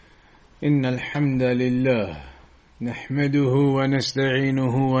إن الحمد لله نحمده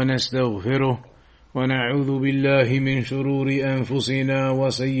ونستعينه ونستغفره ونعوذ بالله من شرور أنفسنا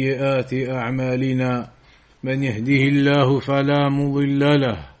وسيئات أعمالنا من يهده الله فلا مضل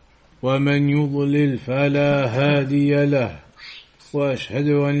له ومن يضلل فلا هادي له وأشهد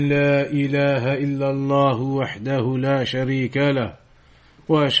أن لا إله إلا الله وحده لا شريك له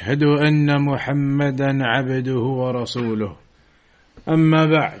وأشهد أن محمدا عبده ورسوله أما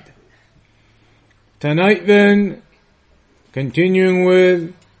بعد. Tonight then, continuing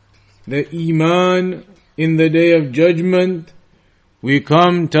with the Iman in the Day of Judgment, we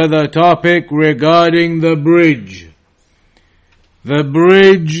come to the topic regarding the bridge. The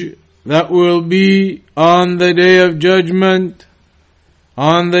bridge that will be on the Day of Judgment,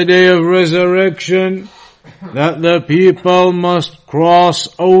 on the Day of Resurrection, that the people must cross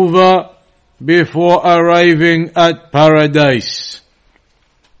over before arriving at paradise.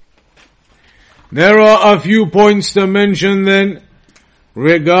 There are a few points to mention then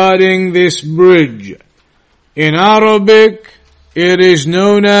regarding this bridge. In Arabic, it is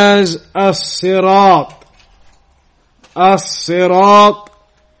known as as-sirat. As-sirat,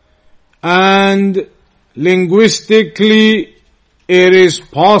 and linguistically it is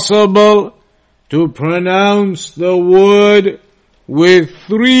possible to pronounce the word with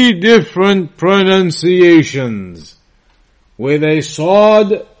three different pronunciations. With a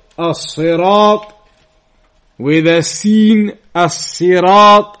sad, as-sirat, with a sin,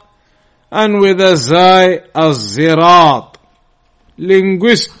 as-sirat, and with a zai, az-zirat,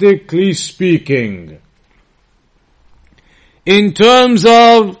 linguistically speaking. In terms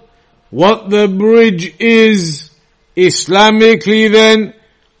of what the bridge is, Islamically then,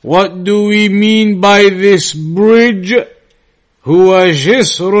 what do we mean by this bridge? هو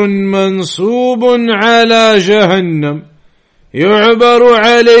جسر منصوب على جهنم يعبر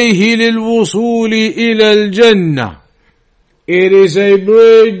عليه للوصول إلى الجنة. It is a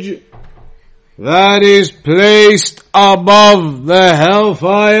bridge that is placed above the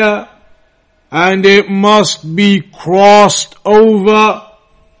hellfire and it must be crossed over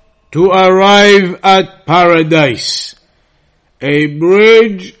to arrive at paradise. A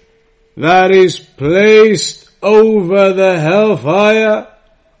bridge that is placed over the hellfire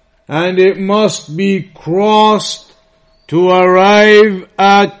and it must be crossed to arrive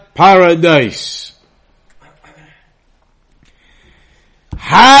at paradise.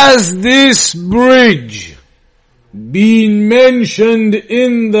 Has this bridge been mentioned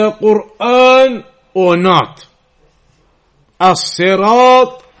in the Quran or not?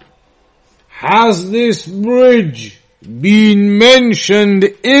 As-sirat, has this bridge been mentioned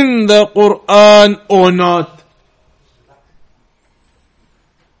in the Quran or not?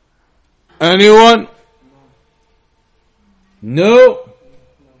 Anyone? No?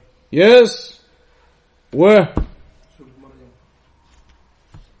 Yes? Where?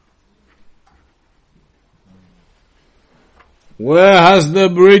 Where has the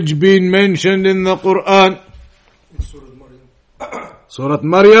bridge been mentioned in the Quran? Surah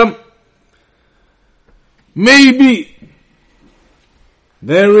Maryam. Maybe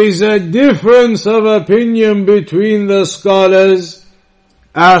there is a difference of opinion between the scholars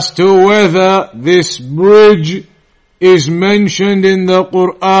as to whether this bridge is mentioned in the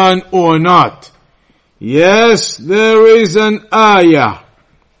Quran or not. Yes, there is an ayah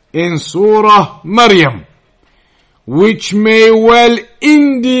in Surah Maryam which may well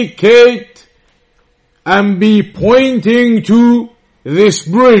indicate and be pointing to this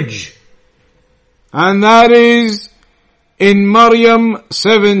bridge. And that is in Maryam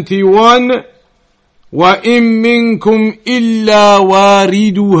 71, وَإِن مِّنكُمْ إِلَّا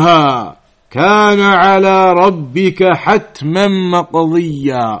وَارِدُهَا كَانَ عَلَى رَبِّكَ حَتْمًا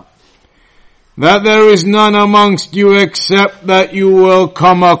مَقْضِيًّا. That there is none amongst you except that you will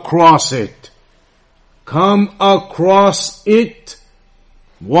come across it. Come across it.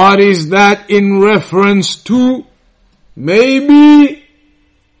 What is that in reference to? Maybe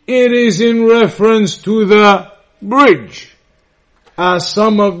it is in reference to the bridge, as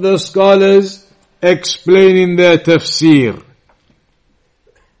some of the scholars explain in their tafsir.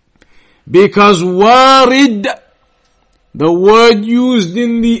 Because warid, the word used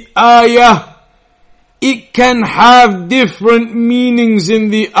in the ayah, it can have different meanings in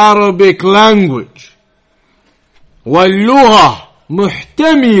the Arabic language. واللغة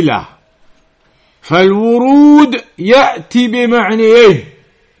محتملة فالورود يأتي بمعنيين.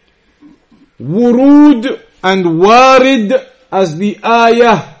 Wurud and warid, as the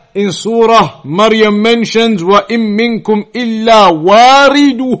ayah in Surah Maryam mentions, وَإِن مِّنكُمْ إِلَّا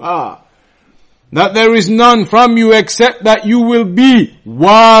وَارِدُهَا. that there is none from you except that you will be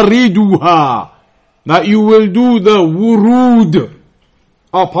wariduha, that you will do the wurud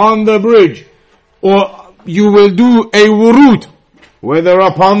upon the bridge, or you will do a wurud, whether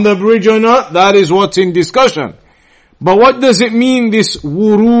upon the bridge or not, that is what's in discussion. But what does it mean, this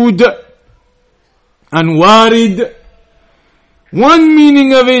wurud and warid? One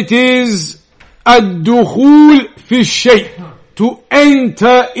meaning of it is ad-dukhul fi shay, to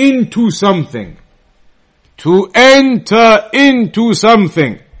enter into something. To enter into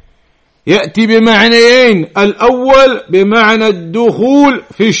something. يأتي بمعنيين. الأول بمعنى الدخول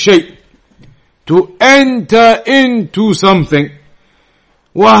في الشيء. To enter into something.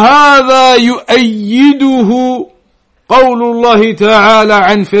 وهذا يؤيده قول الله تعالى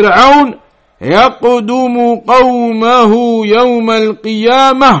عن فرعون يقدم قومه يوم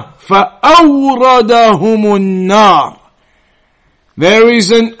القيامة فأوردهم النار. There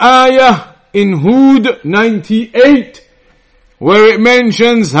is an ayah in Hud 98 where it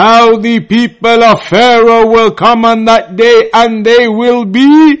mentions how the people of Pharaoh will come on that day and they will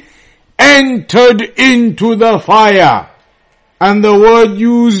be entered into the fire. And the word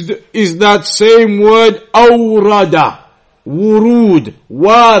used is that same word awrada, wurud,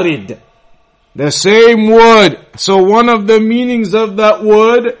 warid. The same word. So one of the meanings of that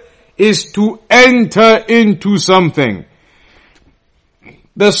word is to enter into something.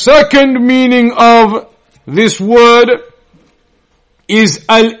 The second meaning of this word is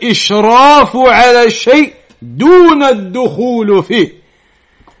al-ishrafu ala shay duna ad-dukhul fih.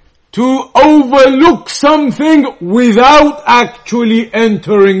 To overlook something without actually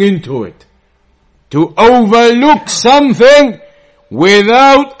entering into it. To overlook something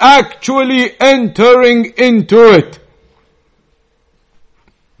without actually entering into it.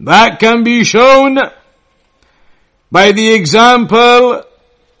 That can be shown by the example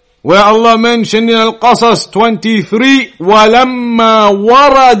where Allah mentioned in Al-Qasas 23, وَلَمَّا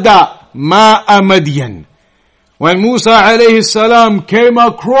وَرَدَ مَاءَ مَدْيَنَ. When Musa alayhi salam came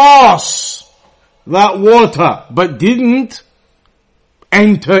across that water, but didn't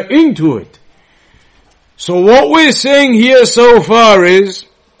enter into it. So what we're saying here so far is,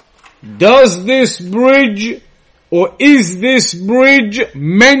 does this bridge, or is this bridge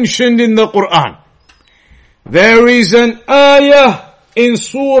mentioned in the Quran? There is an ayah in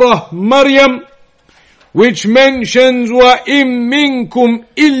Surah Maryam which mentions وَإِن مِّنكُمْ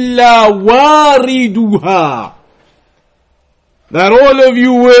إِلَّا وَارِدُهَا, that all of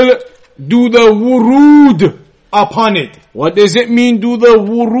you will do the wurud upon it. What does it mean, do the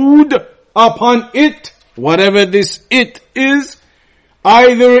wurud upon it? Whatever this it is,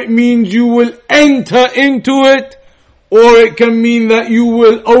 either it means you will enter into it, or it can mean that you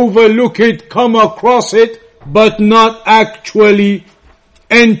will overlook it, come across it, but not actually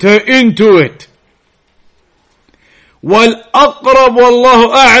enter into it. والأقرب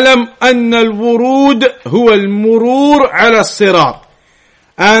والله أعلم أن الورود هو المرور على الصراط.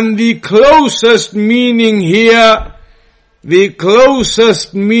 And the closest meaning here for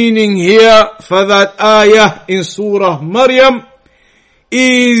that ayah in Surah Maryam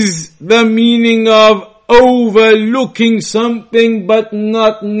is the meaning of overlooking something but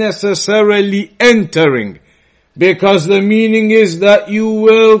not necessarily entering. Because the meaning is that you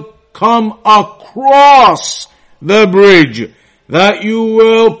will come across the bridge, that you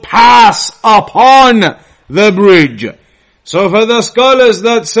will pass upon the bridge. So for the scholars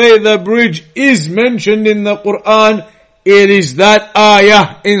that say the bridge is mentioned in the Quran, it is that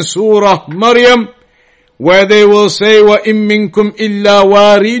ayah in Surah Maryam, where they will say, وَإِن مِّنكُمْ إِلَّا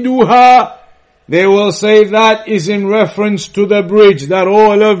وَارِدُهَا. They will say that is in reference to the bridge, that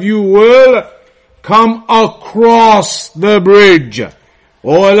all of you will come across the bridge.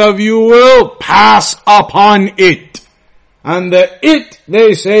 All of you will pass upon it. And the it,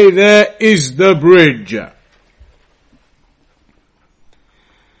 they say there, is the bridge.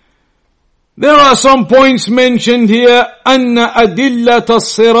 There are some points mentioned here. أن أدلة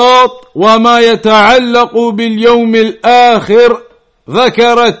الصراط وما يتعلق باليوم الآخر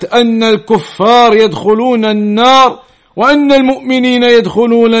ذكرت أن الكفار يدخلون النار وأن المؤمنين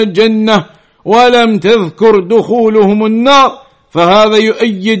يدخلون الجنة ولم تذكر دخولهم النار. فهذا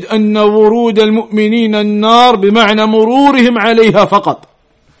يؤيد أن ورود المؤمنين النار بمعنى مرورهم عليها فقط.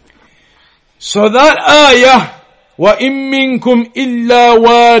 So that ayah, وَإِن مِّنكُمْ إِلَّا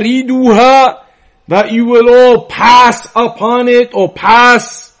وَارِدُهَا, that you will all pass upon it or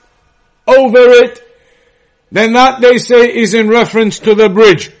pass over it, then that they say is in reference to the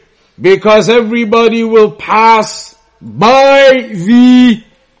bridge. Because everybody will pass by the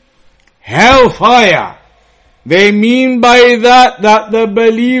hellfire. They mean by that the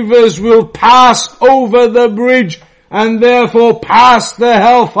believers will pass over the bridge and therefore pass the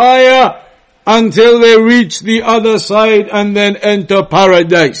hellfire until they reach the other side and then enter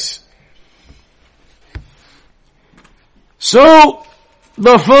paradise. So,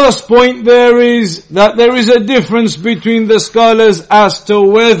 the first point there is that there is a difference between the scholars as to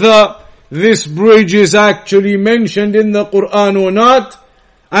whether this bridge is actually mentioned in the Quran or not.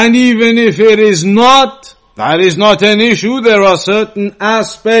 And even if it is not, that is not an issue. There are certain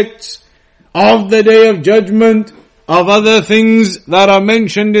aspects of the Day of Judgment, of other things that are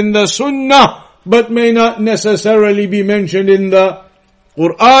mentioned in the Sunnah, but may not necessarily be mentioned in the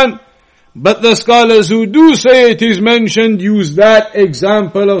Quran. But the scholars who do say it is mentioned use that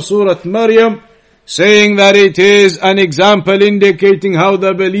example of Surah Maryam, saying that it is an example indicating how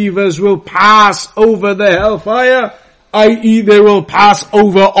the believers will pass over the hellfire, i.e. they will pass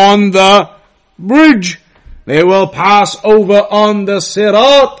over on the bridge. They will pass over on the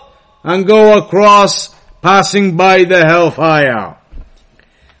Sirat and go across, passing by the hellfire.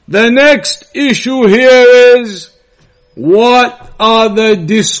 The next issue here is, what are the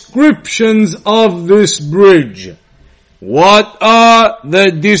descriptions of this bridge? What are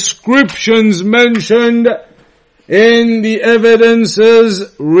the descriptions mentioned in the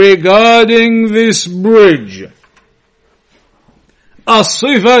evidences regarding this bridge?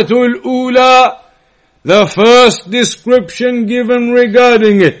 As-sifatul ula, the first description given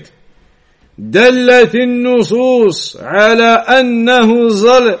regarding it. دلت النصوص على أنه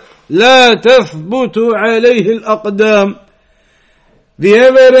ظل لا تثبت عليه الأقدام. The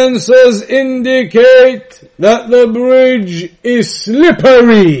evidences indicate that the bridge is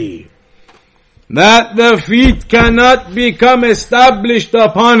slippery, that the feet cannot become established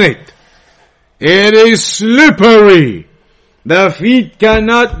upon it. It is slippery. The feet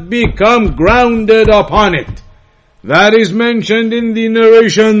cannot become grounded upon it. That is mentioned in the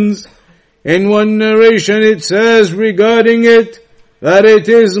narrations. In one narration it says regarding it that it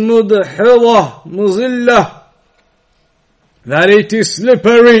is mudhillah, muzillah, that it is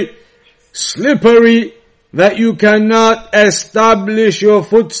slippery, that you cannot establish your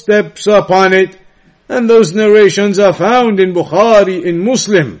footsteps upon it. And those narrations are found in Bukhari, in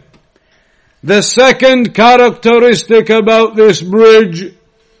Muslim. The second characteristic about this bridge,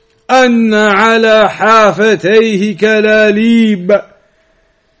 أن على حافتيه كلاليب,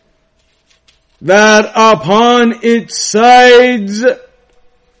 that upon its sides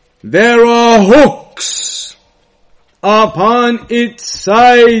there are hooks. Upon its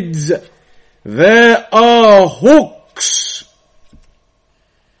sides there are hooks.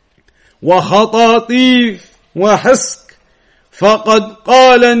 وخطاطيف وحسك. فقد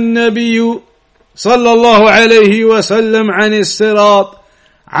قال النبي صلى الله عليه وسلم عن الصراط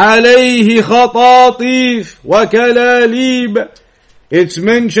عليه خطاطيف وكلاليب. It's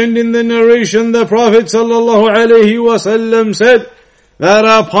mentioned in the narration, the Prophet sallallahu alaihi wasallam said that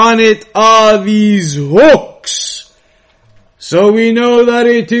upon it are these hooks. So we know that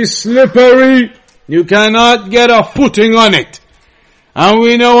it is slippery. You cannot get a footing on it. And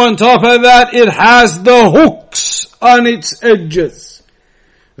we know on top of that it has the hooks on its edges.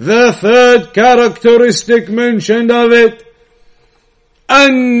 The third characteristic mentioned of it,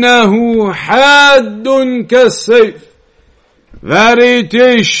 أنه حاد كالسيف, that it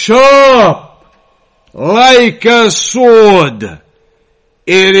is sharp like a sword.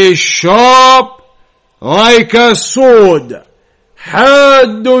 It is sharp like a sword.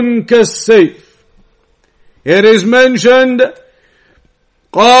 حاد كالسيف. It is mentioned,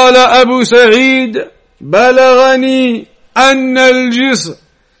 قال أبو سعيد بلغني أن الجسر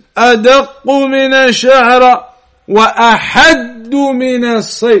أدق من الشعر وأحد من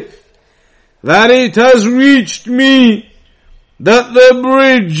السيف. That it has reached me that the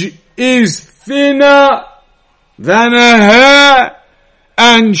bridge is thinner than a hair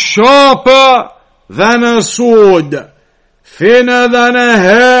and sharper than a sword. Thinner than a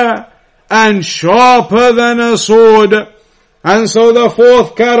hair and sharper than a sword. And so the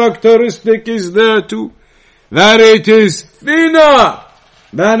fourth characteristic is there too, that it is thinner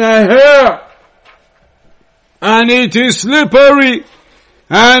than a hair, and it is slippery,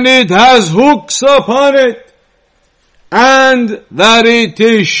 and it has hooks upon it, and that it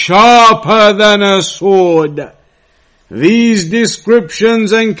is sharper than a sword. These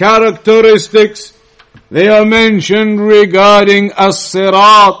descriptions and characteristics, they are mentioned regarding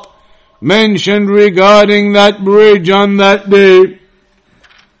as-sirat, mentioned regarding that bridge on that day.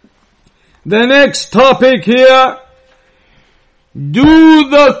 The next topic here, do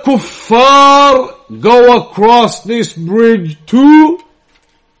the kuffar go across this bridge too,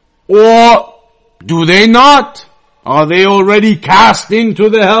 or Do they not? Are they already cast into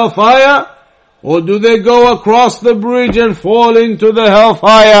the hellfire? Or do they go across the bridge and fall into the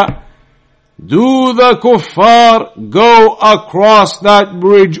hellfire? Do the kuffar go across that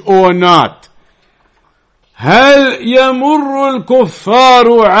bridge or not? هل يمر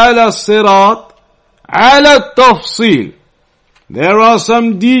الكفار على الصراط؟ على التفصيل. There are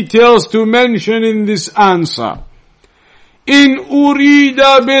some details to mention in this answer. إن أريد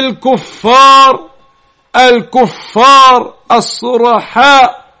بالكفار الكفار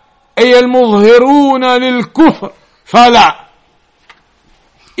الصرحاء أي المظهرون للكفر فلا.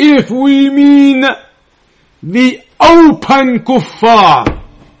 If we mean the open kuffar,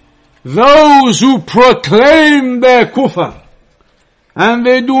 those who proclaim their kufr and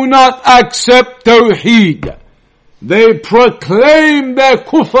they do not accept tawheed, they proclaim their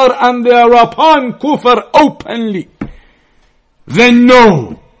kufr and they are upon kufr openly, then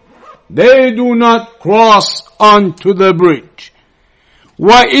no, they do not cross onto the bridge.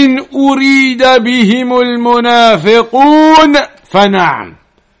 وَإِنْ أُرِيدَ بِهِمُ الْمُنَافِقُونَ فَنَعَمْ.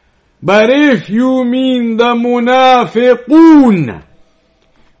 But if you mean the munafiqun,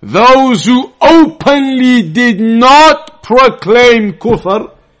 those who openly did not proclaim kufr,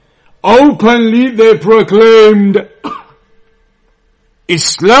 openly they proclaimed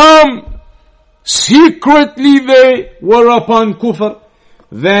Islam, secretly they were upon kufr,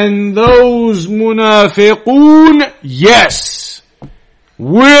 then those munafiqun, yes,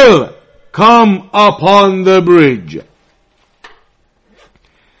 will come upon the bridge.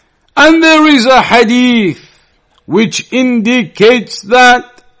 And there is a hadith which indicates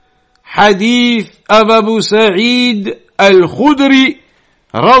that, hadith of Abu Sa'id al-Khudri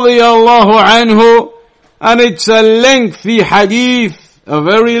radiyallahu anhu, and it's a lengthy hadith, a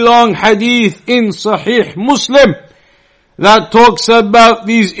very long hadith in Sahih Muslim that talks about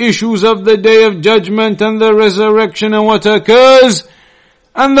these issues of the Day of Judgment and the resurrection and what occurs.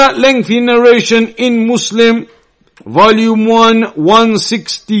 And that lengthy narration in Muslim, volume 1,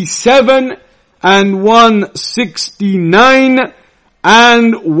 167 and 169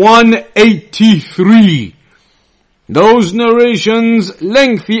 and 183. Those narrations,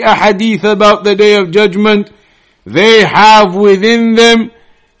 lengthy ahadith about the Day of Judgment, they have within them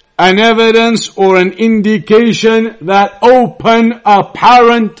an evidence or an indication that open,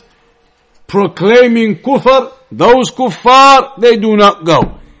 apparent, proclaiming kufr, those kuffar, they do not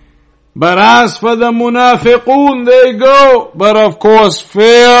go. But as for the munafiqun, they go, but of course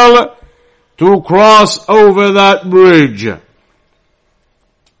fail to cross over that bridge.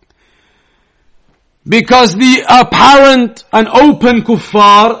 Because the apparent and open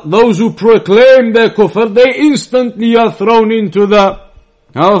kuffar, those who proclaim their kufr, they instantly are thrown into the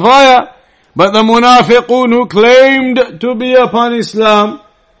hellfire. But the munafiqun who claimed to be upon Islam,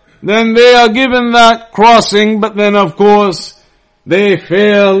 then they are given that crossing, but then of course they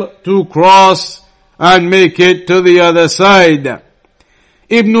fail to cross and make it to the other side.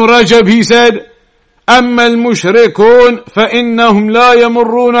 Ibn Rajab, he said, أما المشركون فإنهم لا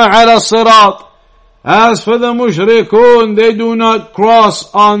يمرون على الصراط. As for the mushrikun, they do not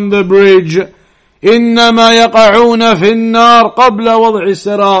cross on the bridge. إنما يقعون في النار قبل وضع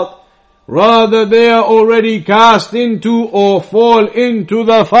الصراط. Rather, they are already cast into or fall into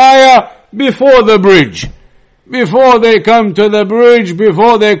the fire before the bridge. Before they come to the bridge,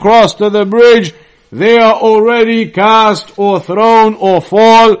 before they cross to the bridge, they are already cast or thrown or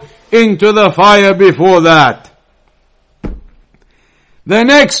fall into the fire before that. The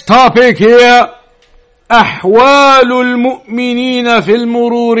next topic here, أحوال المؤمنين في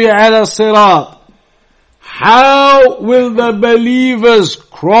المرور على الصراط. How will the believers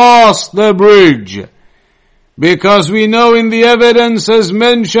cross the bridge? Because we know in the evidence as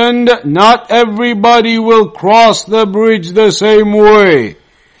mentioned, not everybody will cross the bridge the same way.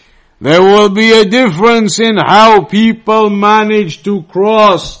 There will be a difference in how people manage to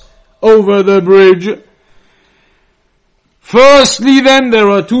cross over the bridge. Firstly then, there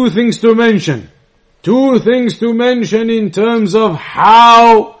are two things to mention. Two things to mention in terms of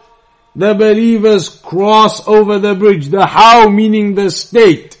how the believers cross over the bridge. The how meaning the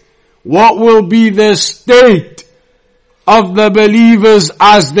state. What will be the state of the believers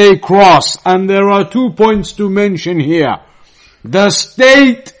as they cross? And there are 2 points to mention here. The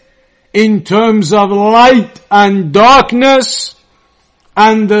state in terms of light and darkness,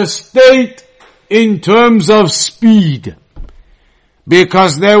 and the state in terms of speed.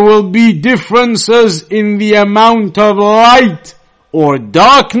 Because there will be differences in the amount of light or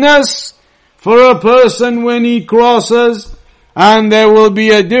darkness for a person when he crosses, and there will be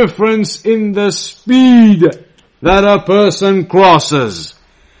a difference in the speed that a person crosses.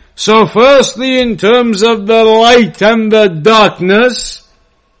 So firstly, in terms of the light and the darkness,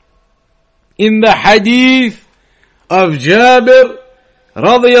 in the hadith of Jabir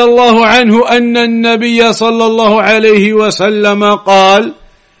رضي الله عنه أن النبي صلى الله عليه وسلم قال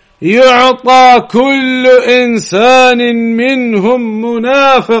يعطى كل إنسان منهم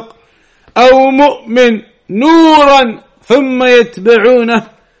منافق أو مؤمن نورا ثم يتبعونه,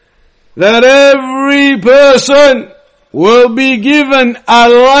 that every person will be given a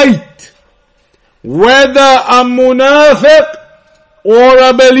light, whether a munafiq or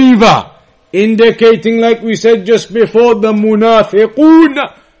a believer, indicating, like we said just before, the munafiqun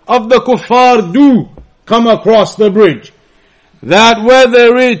of the kuffar do come across the bridge. That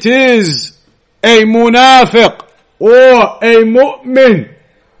whether it is a munafiq or a mu'min,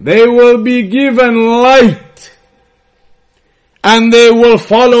 they will be given light, and they will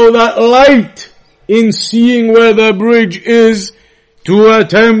follow that light in seeing where the bridge is to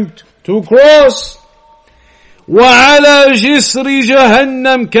attempt to cross. وَعَلَى جِسْرِ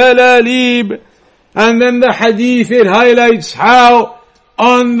جَهَنَّمْ كَلَالِيبٍ. And then the hadith, it highlights how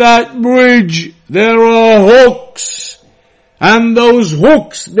on that bridge there are hooks, and those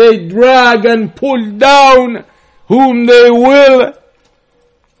hooks they drag and pull down whom they will.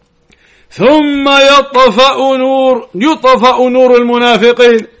 ثُمَّ يُطْفَأُ نُورُ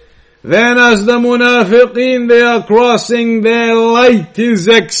الْمُنَافِقِينَ. Then as the munafiqeen they are crossing, their light is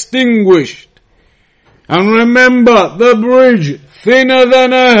extinguished. And remember, the bridge, thinner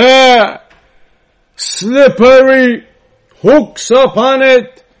than a hair, slippery, hooks upon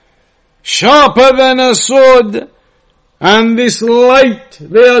it, sharper than a sword, and this light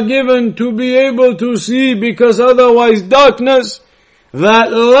they are given to be able to see, because otherwise darkness,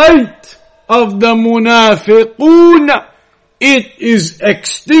 that light of the munafiqun, it is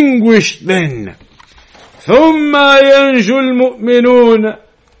extinguished then. ثُمَّ يَنْجُو الْمُؤْمِنُونَ.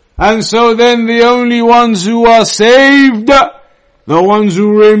 And so then the only ones who are saved, the ones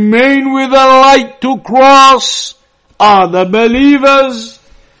who remain with the light to cross, are the believers.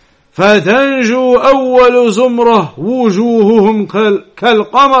 فَتَنْجُو أَوَّلُ زُمْرَةٍ وُجُوهُهُمْ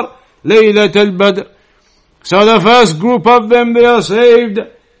كَالْقَمَرِ لَيْلَةَ الْبَدْرِ. So the first group of them, they are saved.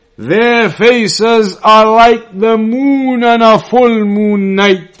 Their faces are like the moon on a full moon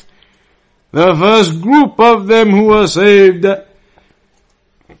night. The first group of them who are saved.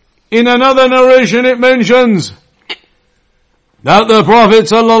 In another narration it mentions that the Prophet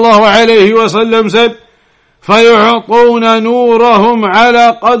sallallahu alayhi wa sallam said, فَيُعْطُونَ نُورَهُمْ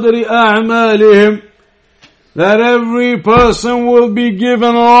عَلَى قَدْرِ أَعْمَالِهِمْ. That every person will be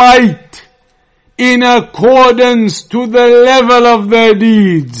given light in accordance to the level of their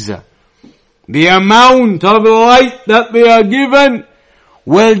deeds. The amount of light that they are given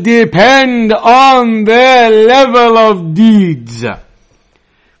will depend on their level of deeds.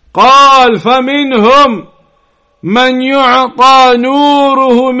 قال فمنهم من يعطى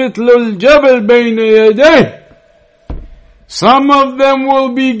نوره مثل الجبل بين يديه. Some of them will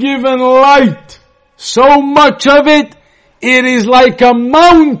be given light, so much of it, it is like a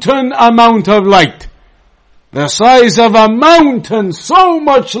mountain amount of light. The size of a mountain, so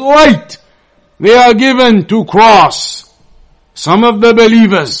much light they are given to cross. Some of the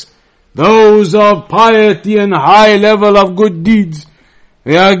believers, those of piety and high level of good deeds,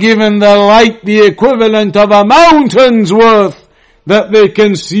 they are given the light, the equivalent of a mountain's worth, that they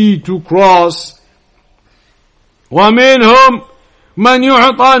can see to cross. وَمِنْهُمْ مَنْ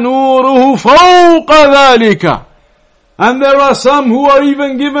يُعْطَى نُورُهُ فَوْقَ ذَلِكَ. And there are some who are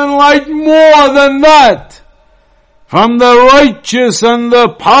even given light more than that, from the righteous and the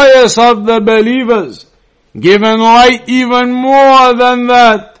pious of the believers, given light even more than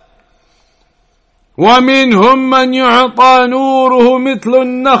that. وَمِنْهُمْ مَنْ يُعْطَى نُورُهُ مِثْلُ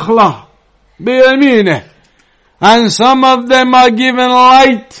النَّخْلَةِ بِيَمِينِهِ. And some of them are given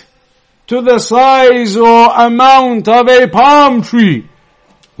light to the size or amount of a palm tree,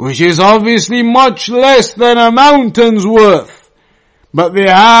 which is obviously much less than a mountain's worth. But they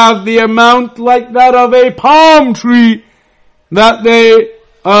have the amount like that of a palm tree that they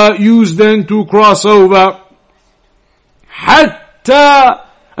use then to cross over. حتى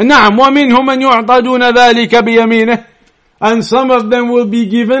نعم ومنهم من يعطى دون ذلك بيمينه. And some of them will be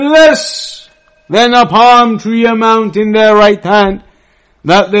given less than a palm tree amount in their right hand,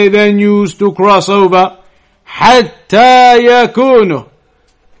 that they then use to cross over. حتى يكون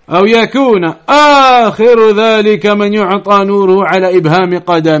أو يكون آخر ذلك من يعطى نوره على إبهام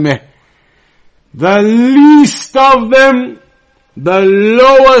قدمه. The least of them, the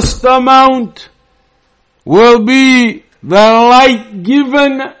lowest amount, will be the light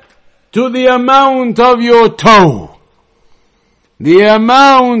given to the amount of your toe. the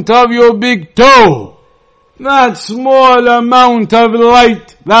amount of your big toe, that small amount of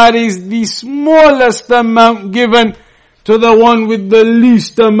light, that is the smallest amount given to the one with the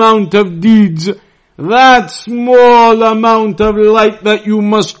least amount of deeds. That small amount of light that you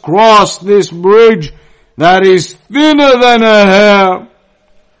must cross this bridge, that is thinner than a hair.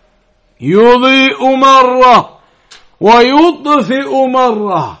 يُضِيءُ مَرَّةً وَيُطْفِئُ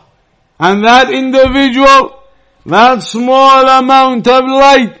مَرَّةً. And that individual, that small amount of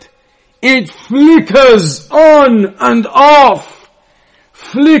light, it flickers on and off.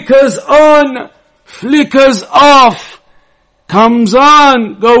 Flickers on, flickers off. Comes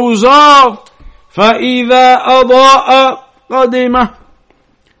on, goes off. فَإِذَا أَضَاءَ قَدَّمَهُ.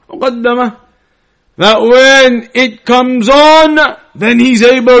 That when it comes on, then he's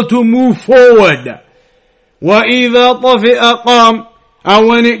able to move forward. وَإِذَا طَفِئَ قَامَ. And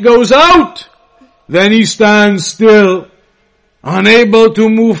when it goes out, then he stands still, unable to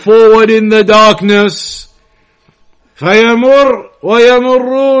move forward in the darkness. فَيَمُرْ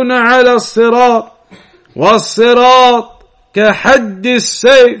وَيَمُرُّونَ عَلَى الصِّرَاطِ وَالصِّرَاطِ كَحَدِّ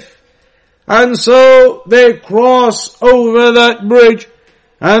السَّيْفِ. And so they cross over that bridge,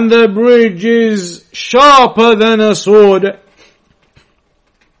 and the bridge is sharper than a sword.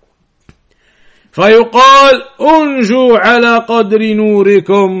 فَيُقَالْ أُنْجُوا عَلَى قَدْرِ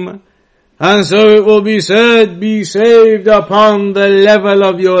نُورِكُمْ. And so it will be said, be saved upon the level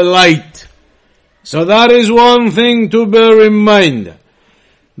of your light. So that is one thing to bear in mind.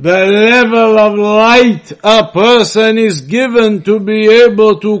 The level of light a person is given to be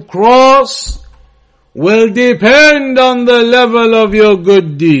able to cross will depend on the level of your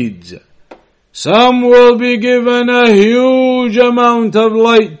good deeds. Some will be given a huge amount of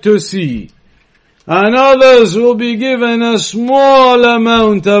light to see, and others will be given a small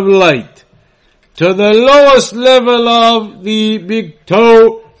amount of light. To the lowest level of the big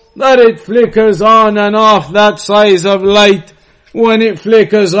toe, that it flickers on and off, that size of light. When it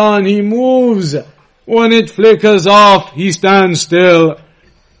flickers on, he moves. When it flickers off, he stands still.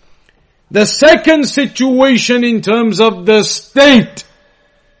 The second situation in terms of the state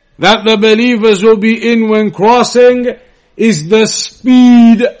that the believers will be in when crossing is the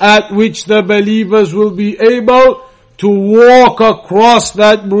speed at which the believers will be able to walk across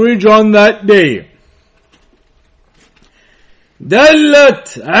that bridge on that day.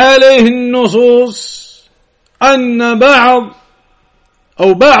 دلت عليه النصوص أن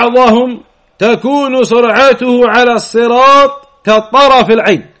بعضهم تكون سرعته على الصراط كطرف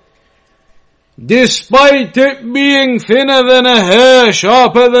العين. Despite it being thinner than a hair,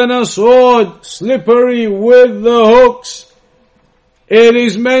 sharper than a sword, slippery with the hooks, it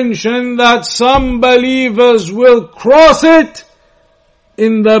is mentioned that some believers will cross it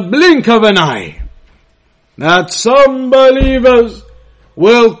in the blink of an eye. That some believers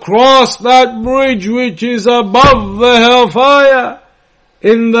will cross that bridge which is above the hellfire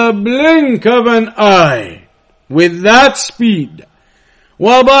in the blink of an eye, with that speed.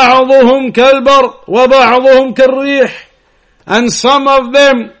 وَبَعْضُهُمْ كَالْبَرْقِ وَبَعْضُهُمْ كَالرِّيحِ. And some of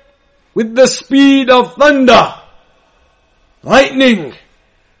them with the speed of thunder, lightning,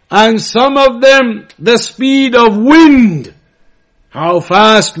 and some of them the speed of wind, how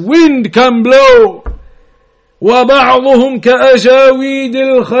fast wind can blow. وَبَعْضُهُمْ كَأَجَاوِيدِ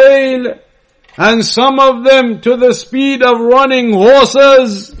الْخَيْلِ. And some of them to the speed of running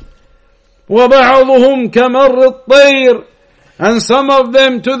horses. وَبَعْضُهُمْ كَمَرِّ الطَّيْرِ. And some of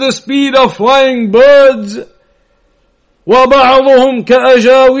them to the speed of flying birds. وَبَعْضُهُمْ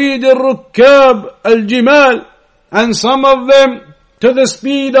كَأَجَاوِيدِ الرُّكَّابِ الْجِمَالِ. And some of them to the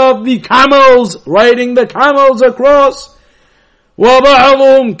speed of the camels, riding the camels across.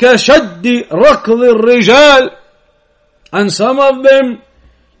 وَبَعْضُهُمْ كَشَدِّ رَكْضِ الرِّجَالِ. And some of them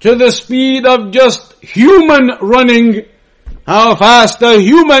to the speed of just human running, how fast a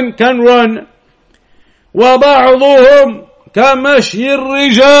human can run. وَبَعْضُهُمْ كَمَشْيِ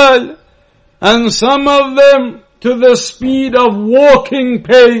الرِّجَالِ. And some of them to the speed of walking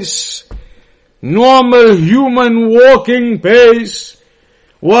pace, normal human walking pace.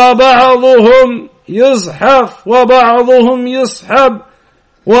 وَبَعْضُهُمْ يَزْحَفُ وَبَعْضُهُمْ يَصْحَبُ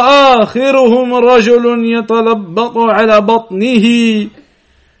وَآخِرُهُمْ رَجُلٌ يَتَلَبَّطُ عَلَى بَطْنِهِ.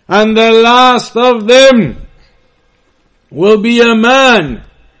 And the last of them will be a man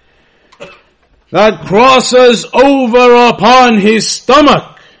that crosses over upon his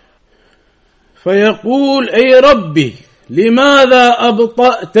stomach. فيقول أي ربي لماذا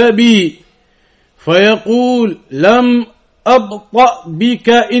أبطأت بي؟ فيقول لم أبطأ بك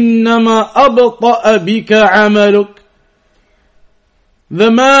إنما أبطأ بك عملك.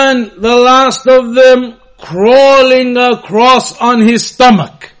 The man, the last of them, crawling across on his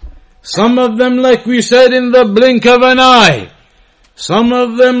stomach. Some of them, like we said, in the blink of an eye. Some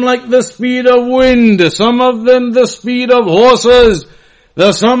of them like the speed of wind. Some of them the speed of horses.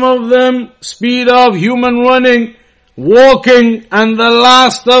 Some of them speed of human running, walking, and the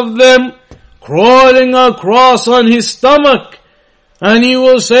last of them crawling across on his stomach. And he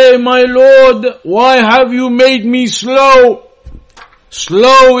will say, my Lord, why have you made me slow?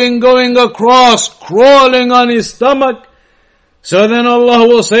 Slow in going across, crawling on his stomach. So then Allah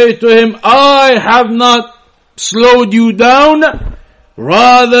will say to him, I have not slowed you down.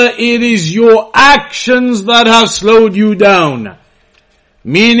 Rather, it is your actions that have slowed you down.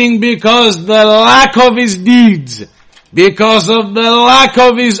 Meaning because the lack of his deeds, because of the lack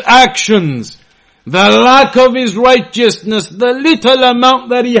of his actions, the lack of his righteousness, the little amount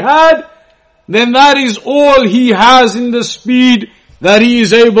that he had, then that is all he has in the speed that he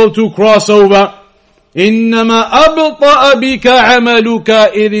is able to cross over. إِنَّمَا أَبْطَأَ بِكَ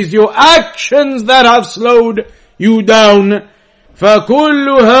عَمَلُكَ. It is your actions that have slowed you down.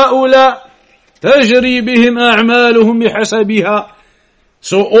 فَكُلُّ هَؤُلَاء تَجْرِي بِهِمْ أَعْمَالُهُمْ بِحَسَبِهَا.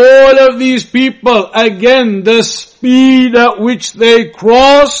 So all of these people, again, the speed at which they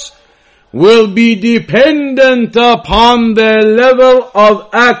cross will be dependent upon their level of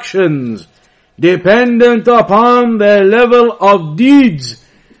actions, dependent upon their level of deeds.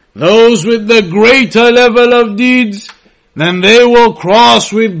 Those with the greater level of deeds, then they will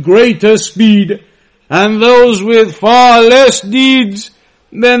cross with greater speed. And those with far less deeds,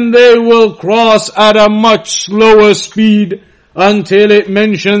 then they will cross at a much slower speed, until it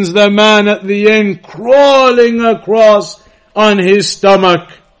mentions the man at the end crawling across on his stomach.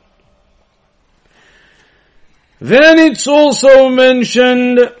 Then it's also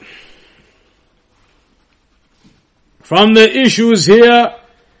mentioned from the issues here,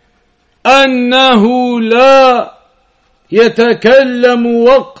 أنه لا يتكلم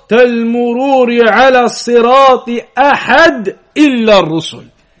وقت المرور على الصراط أحد إلا الرسل.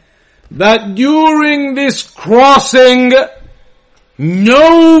 That during this crossing,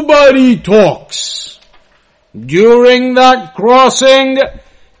 nobody talks. During that crossing,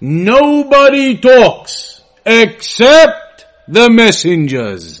 nobody talks except the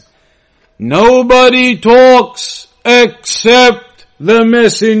messengers. Nobody talks except the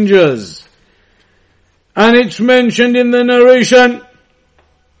messengers. And it's mentioned in the narration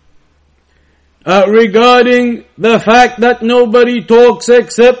regarding the fact that nobody talks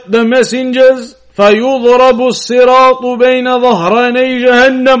except the messengers. فَيُضْرَبُ الصِّرَاطُ بَيْنَ ظَهْرَانَيْ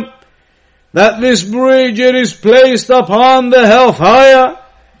جَهَنَّمْ. That this bridge is placed upon the hellfire.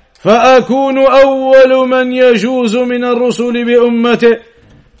 فَأَكُونُ أَوَّلُ مَنْ يَجُوزُ مِنَ الرُّسُلِ بِأُمَّتِهِ.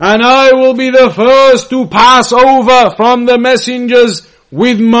 And I will be the first to pass over from the messengers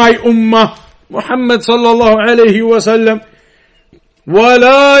with my ummah, Muhammad sallallahu alayhi wa sallam.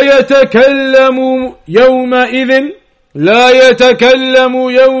 وَلَا يَتَكَلَّمُ يَوْمَئِذٍ لا يتكلم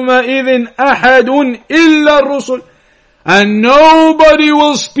يومئذ أحد إلا الرسل. And nobody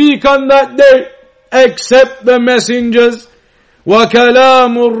will speak on that day except the messengers.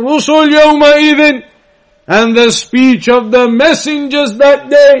 وكلام الرسل يومئذ. And the speech of the messengers that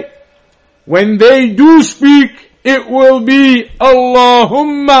day, when they do speak, it will be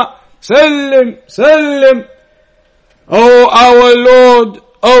Allahumma sallim sallim. O our Lord,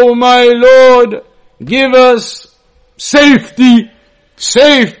 O my Lord, give us safety,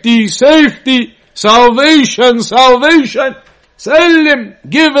 safety, safety, salvation, salvation. Salim,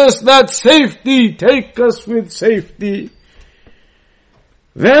 give us that safety, take us with safety.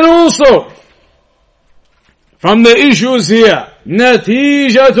 Then also, from the issues here,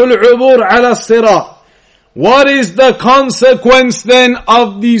 نتيجة العبور على الصراط. What is the consequence then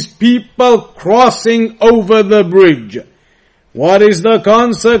of these people crossing over the bridge? What is the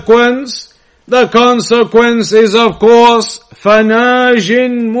consequence? The consequence is, of course, فَنَاجٍ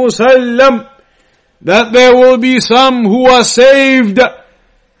مُسَلَّمٍ. That there will be some who are saved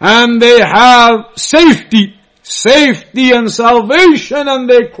and they have safety and salvation, and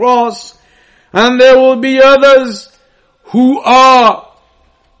they cross. And there will be others who are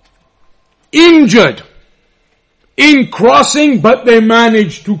injured in crossing, but they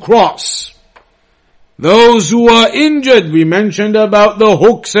manage to cross. Those who are injured, we mentioned about the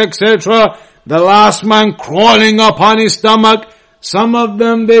hooks, etc., the last man crawling up on his stomach. Some of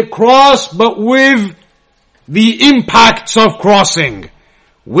them, they cross, but with the impacts of crossing,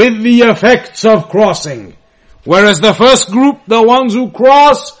 with the effects of crossing. Whereas the first group, the ones who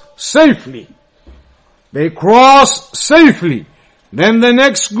cross safely, they cross safely. Then the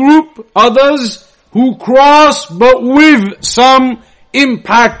next group, others who cross, but with some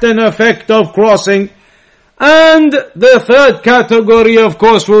impact and effect of crossing. And the third category, of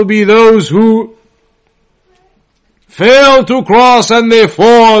course, will be those who fail to cross and they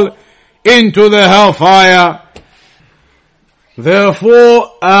fall into the hellfire.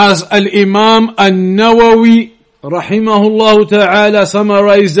 Therefore, as Al-Imam An-Nawawi rahimahullah ta'ala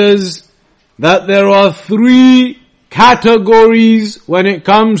summarizes, that there are three categories when it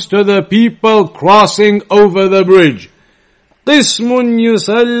comes to the people crossing over the bridge. قسم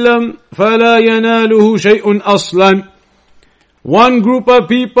يسلم فلا يناله شيء أصلا. One group of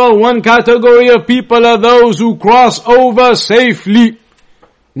people, one category of people are those who cross over safely,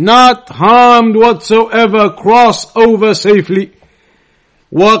 not harmed whatsoever, cross over safely.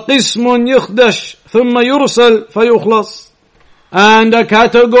 وقسم يخدش ثم يرسل فيخلص. And a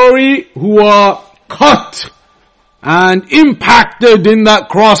category who are cut and impacted in that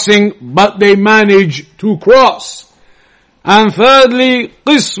crossing, but they manage to cross. And thirdly,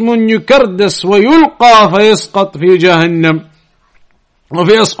 قسم يكردس ويلقى فيسقط في جهنم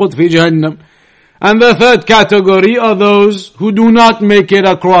وفيسقط في جهنم. And the third category are those who do not make it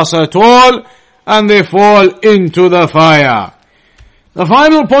across at all, and they fall into the fire. The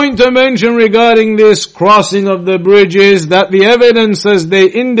final point to mention regarding this crossing of the bridge is that the evidences, they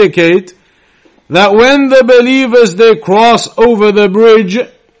indicate that when the believers, they cross over the bridge,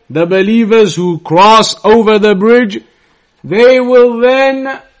 the believers who cross over the bridge, they will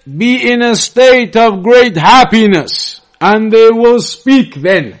then be in a state of great happiness, and they will speak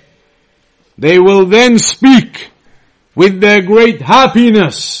then. They will then speak with their great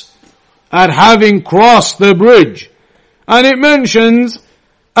happiness at having crossed the bridge. And it mentions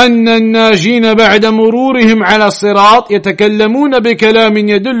أن الناجين بعد مرورهم على الصراط يتكلمون بكلام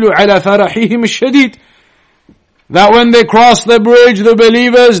يدل على فرحهم الشديد. That when they cross the bridge, the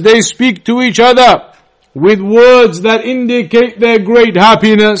believers, they speak to each other with words that indicate their great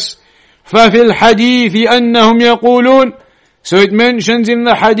happiness. ففي الحديث أنهم يقولون, so it mentions in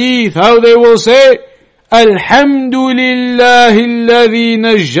the hadith how they will say, الحمد لله الذي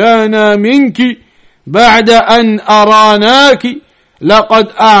نجانا منك بعد أن أراناك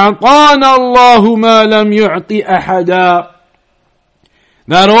لقد أعطانا الله ما لم يعط أحدا.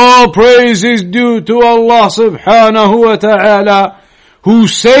 That all praise is due to Allah subhanahu wa ta'ala, who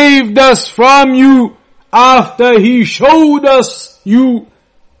saved us from you after He showed us you.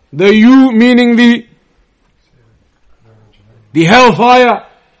 The you meaning the hellfire.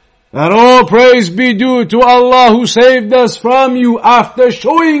 That all praise be due to Allah who saved us from you after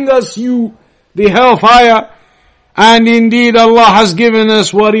showing us you the hellfire. And indeed Allah has given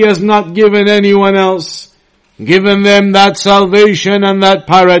us what He has not given anyone else. Given them that salvation and that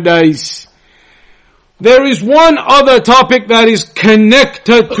paradise. There is one other topic that is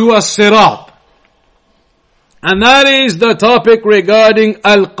connected to as-sirat. And that is the topic regarding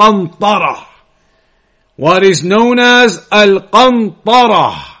al-qantara. What is known as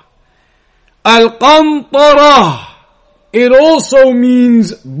al-qantara. Al-qantara, it also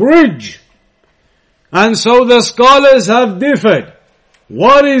means bridge. And so the scholars have differed.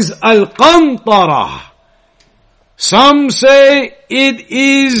 What is al-qantara? Some say it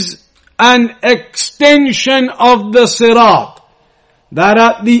is an extension of the sirat. That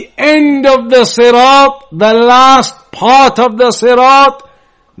at the end of the sirat, the last part of the sirat,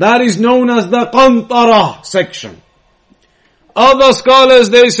 that is known as the qantara section. Other scholars,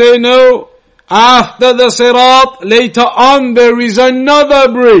 they say no, after the sirat, later on there is another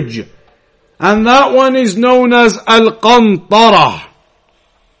bridge. And that one is known as al-qantara.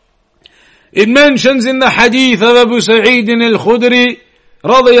 It mentions in the hadith of Abu Sa'id al-Khudri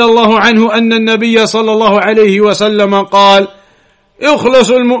رضي الله عنه أن النبي صلى الله عليه وسلم قال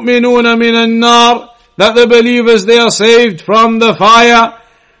اخلص المؤمنون من النار, that the believers, they are saved from the fire,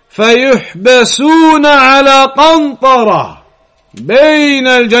 فيحبسون على قنطرة بين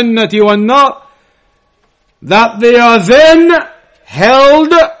الجنة والنار, that they are then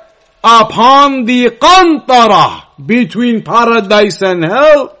held upon the qantara between paradise and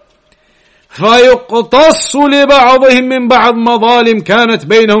hell, فيقتص لبعضهم من بعض مظالم كانت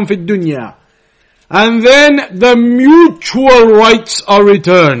بينهم في الدنيا, and then the mutual rights are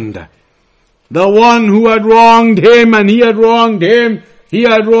returned. The one who had wronged him and he had wronged him, he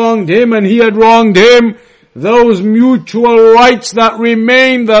had wronged him and he had wronged him, those mutual rights that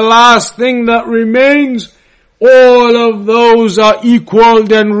remain, the last thing that remains, all of those are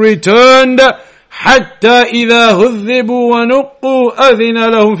equaled and returned. حتى إذا هذبوا ونقوا أذن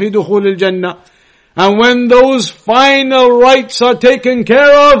لهم في دخول الجنة. And when those final rights are taken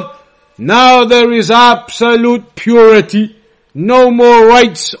care of, now there is absolute purity. No more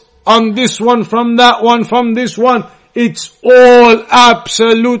rights on this one, from that one, from this one. It's all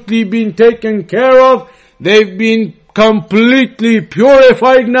absolutely been taken care of. they've been completely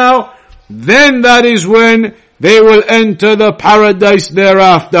purified now, then that is when they will enter the paradise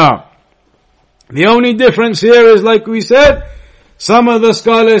thereafter. The only difference here is, like we said, some of the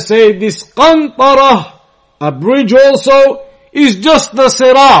scholars say this qantara, a bridge also, is just the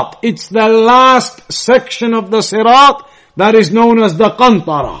sirat. It's the last section of the sirat that is known as the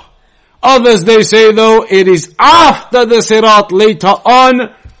qantara. Others, they say though, it is after the sirat, later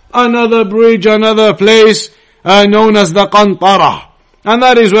on, another bridge, another place, known as the qantara. And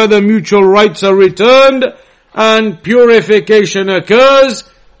that is where the mutual rights are returned, and purification occurs,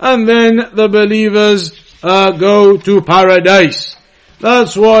 and then the believers go to paradise.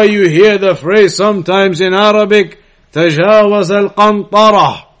 That's why you hear the phrase sometimes in Arabic, tajawaz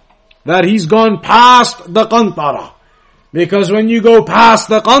al-qantara, that he's gone past the qantara. Because when you go past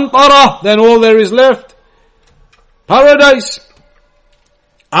the qantara, then all there is left, paradise.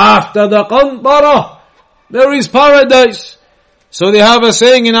 After the qantara, there is paradise. So they have a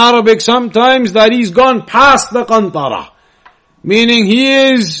saying in Arabic sometimes that he's gone past the qantara. Meaning he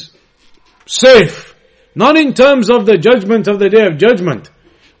is safe. Not in terms of the judgment of the Day of Judgment,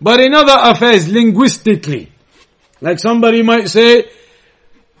 but in other affairs, linguistically. Like somebody might say,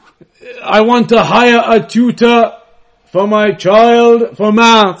 I want to hire a tutor for my child for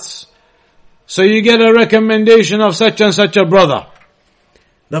maths. So you get a recommendation of such and such a brother.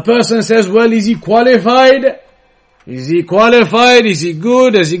 The person says, well, is he qualified? Is he qualified? Is he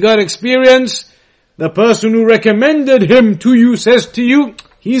good? Has he got experience? The person who recommended him to you says to you,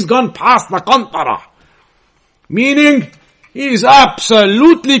 he's gone past the qantara. Meaning, he is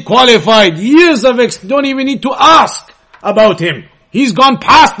absolutely qualified. Years of don't even need to ask about him. He's gone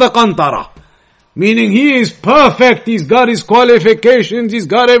past the qantara. Meaning he is perfect, he's got his qualifications, he's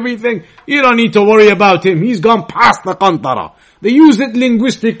got everything. You don't need to worry about him. He's gone past the qantara. They use it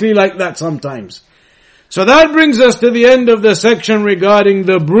linguistically like that sometimes. So that brings us to the end of the section regarding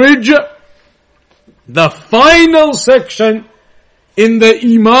the bridge. The final section in the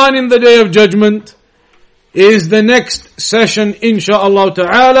Iman in the Day of Judgment is the next session, insha'Allah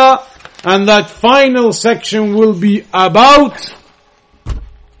ta'ala. And that final section will be about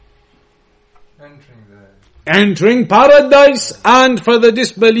entering paradise, and for the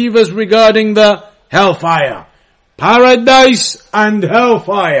disbelievers regarding the hellfire. Paradise and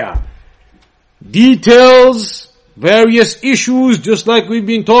hellfire. Details, various issues, just like we've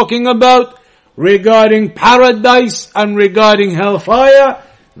been talking about, regarding paradise and regarding hellfire.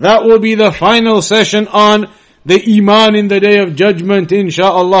 That will be the final session on the Iman in the Day of Judgment,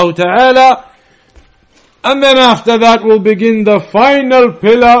 insha'Allah ta'ala. And then after that we'll begin the final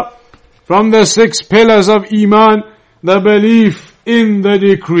pillar from the 6 pillars of Iman, the belief in the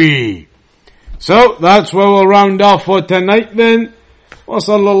decree. So that's where we'll round off for tonight then.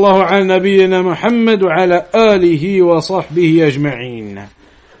 وصلى الله على نبينا محمد وعلى آله وصحبه أجمعين.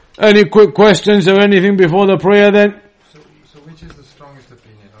 Any quick questions or anything before the prayer then? So which is the strongest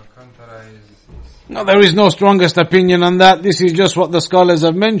opinion? Al-Qantara is... No, there is no strongest opinion on that. This is just what the scholars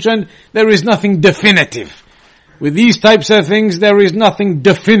have mentioned. There is nothing definitive. With these types of things, there is nothing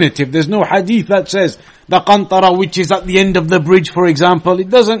definitive. There's no hadith that says the qantara, which is at the end of the bridge, for example. It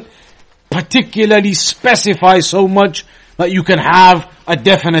doesn't particularly specify so much that you can have a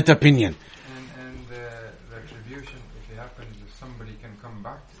definite opinion. And the retribution, if it happens, if somebody can come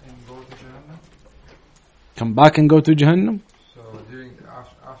back and go to Jahannam? Come back and go to Jahannam? So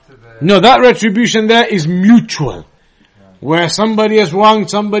after the... No, that retribution there is mutual. Where somebody has wronged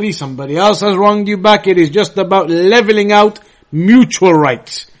somebody else has wronged you back. It is just about leveling out mutual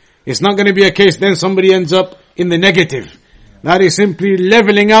rights. It's not going to be a case then somebody ends up in the negative. That is simply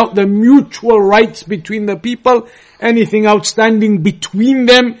leveling out the mutual rights between the people. Anything outstanding between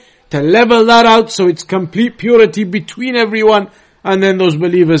them, to level that out so it's complete purity between everyone, and then those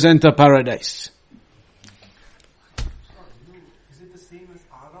believers enter paradise. Is it the same as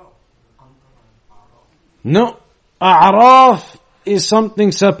A'raf? No. A'raf is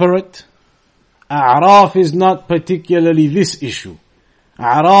something separate. A'raf is not particularly this issue.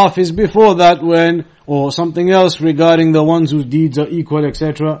 A'raf is before that when, or something else regarding the ones whose deeds are equal,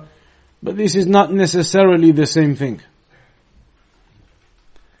 etc. But this is not necessarily the same thing.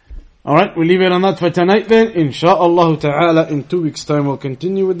 Alright, we'll leave it on that for tonight then. Insha'Allah ta'ala, in 2 weeks time we'll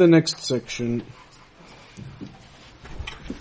continue with the next section.